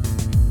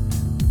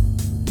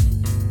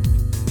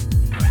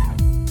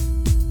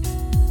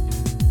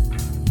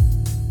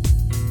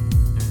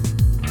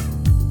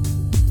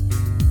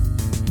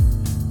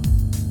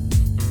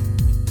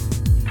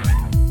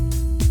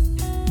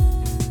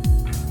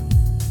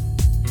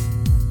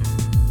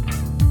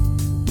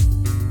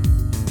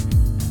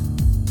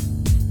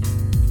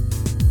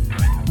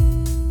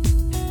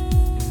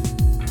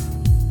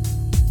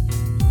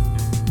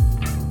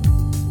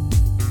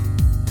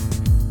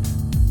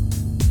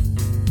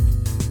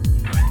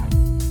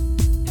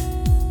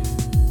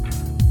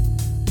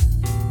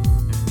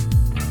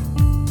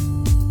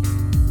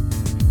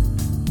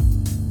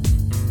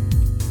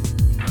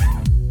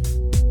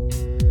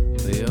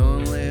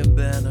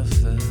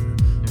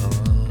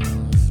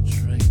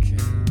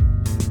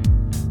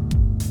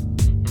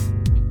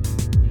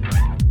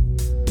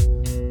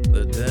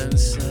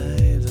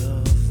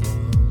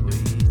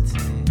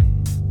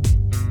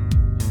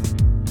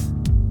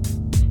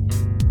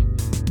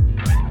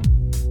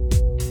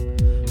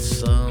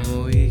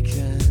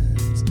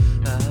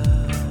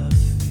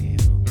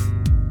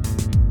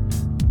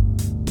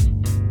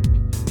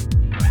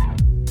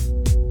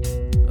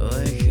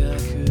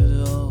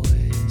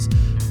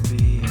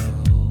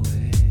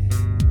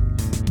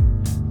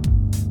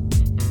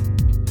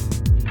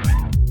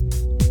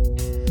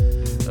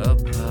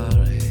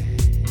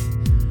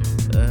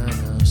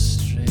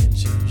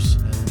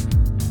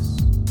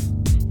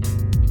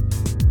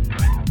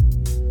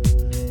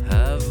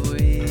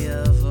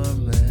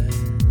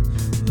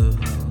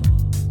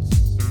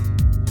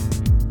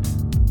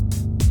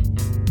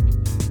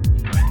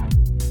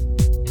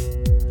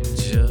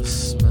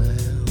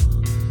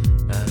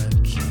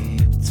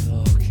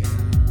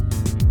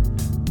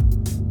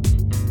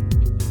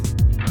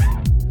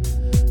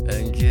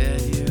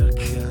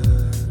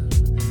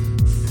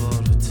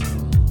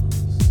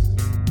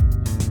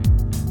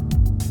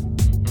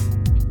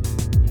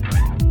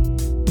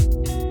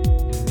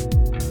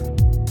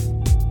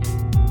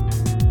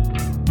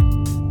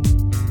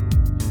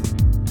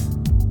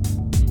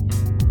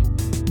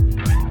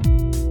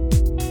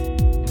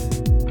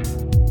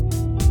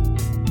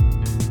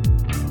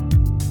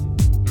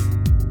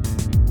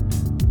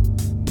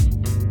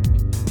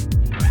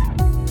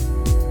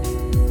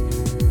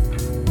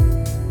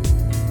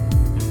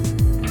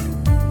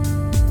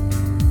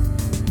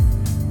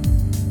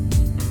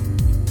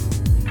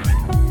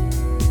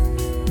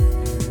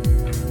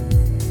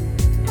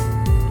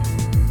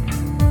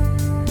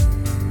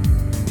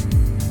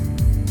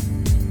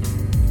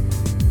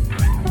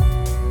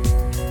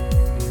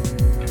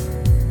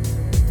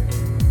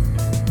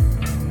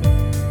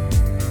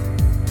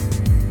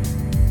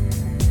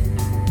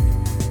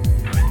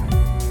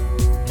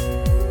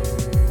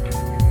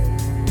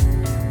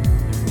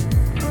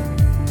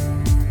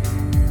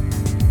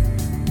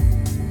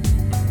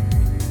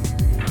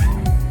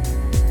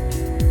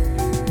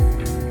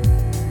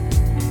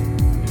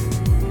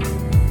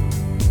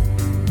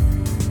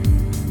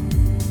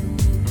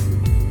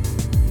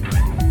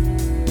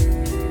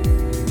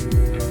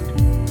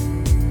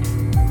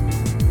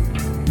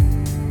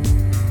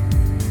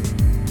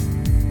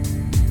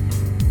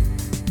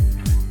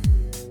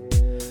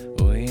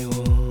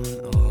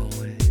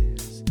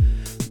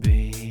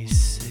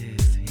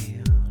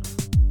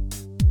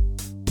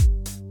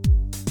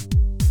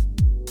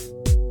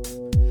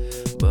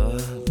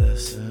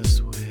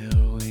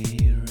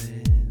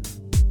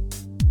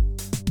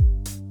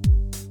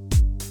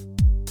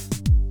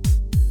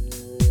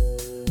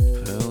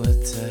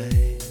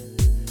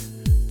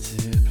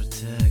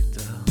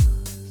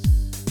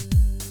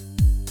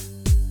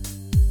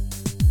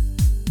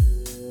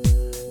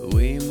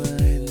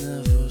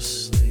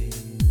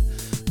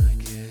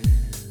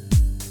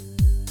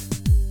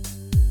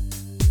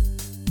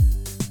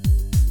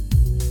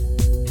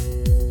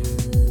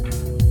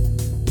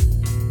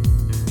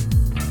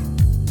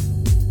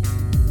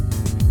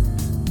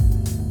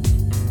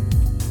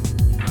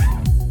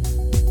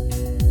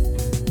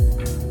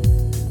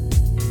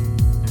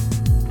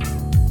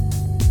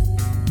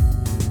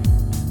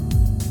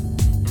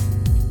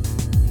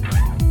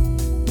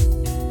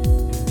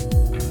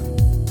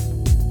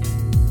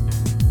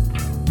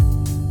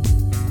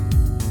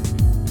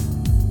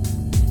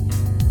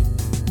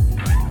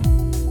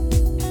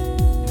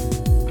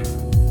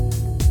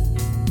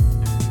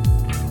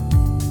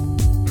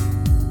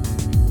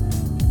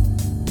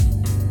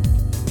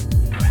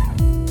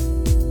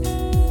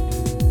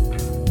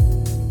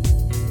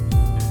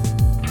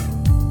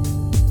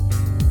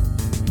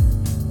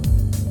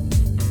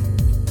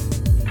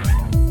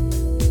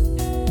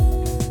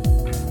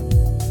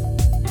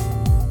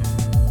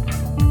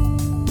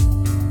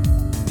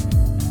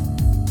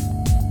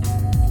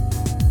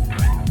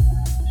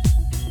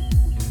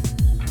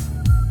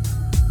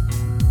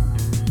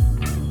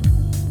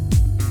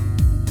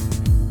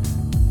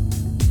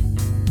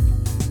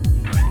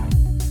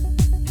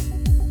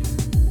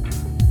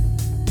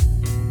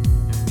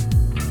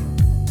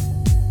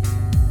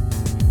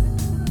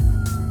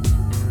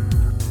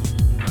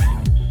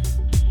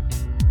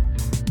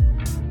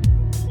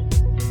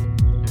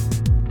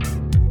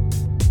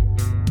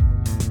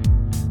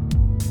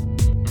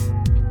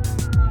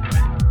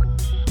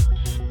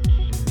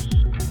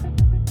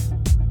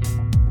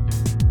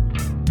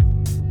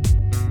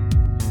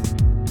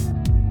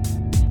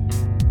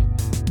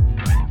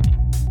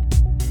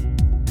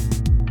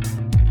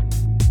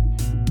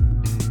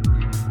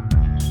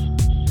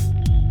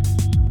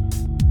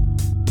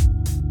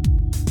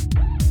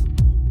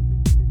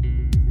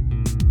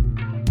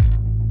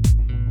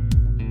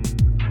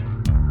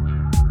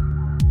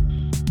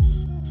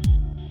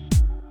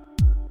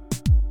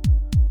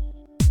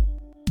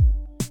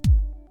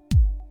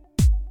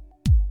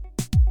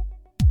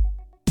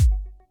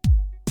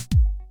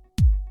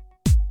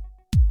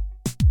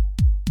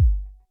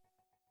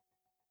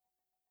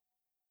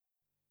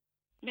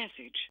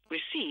 Message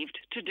received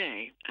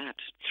today at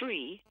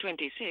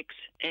 3:26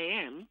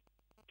 a.m.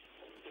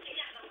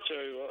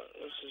 Tell you what,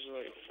 this is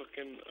like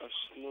fucking a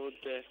slow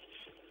death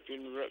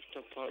being ripped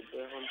apart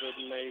by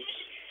 100 knives.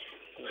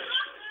 It's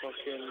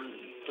fucking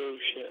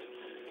bullshit.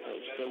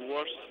 It's the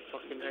worst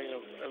fucking thing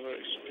I've ever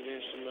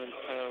experienced in my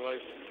entire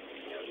life.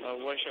 I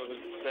wish I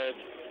was dead,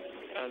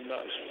 and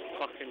that's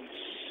fucking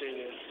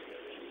serious.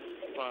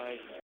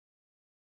 Bye.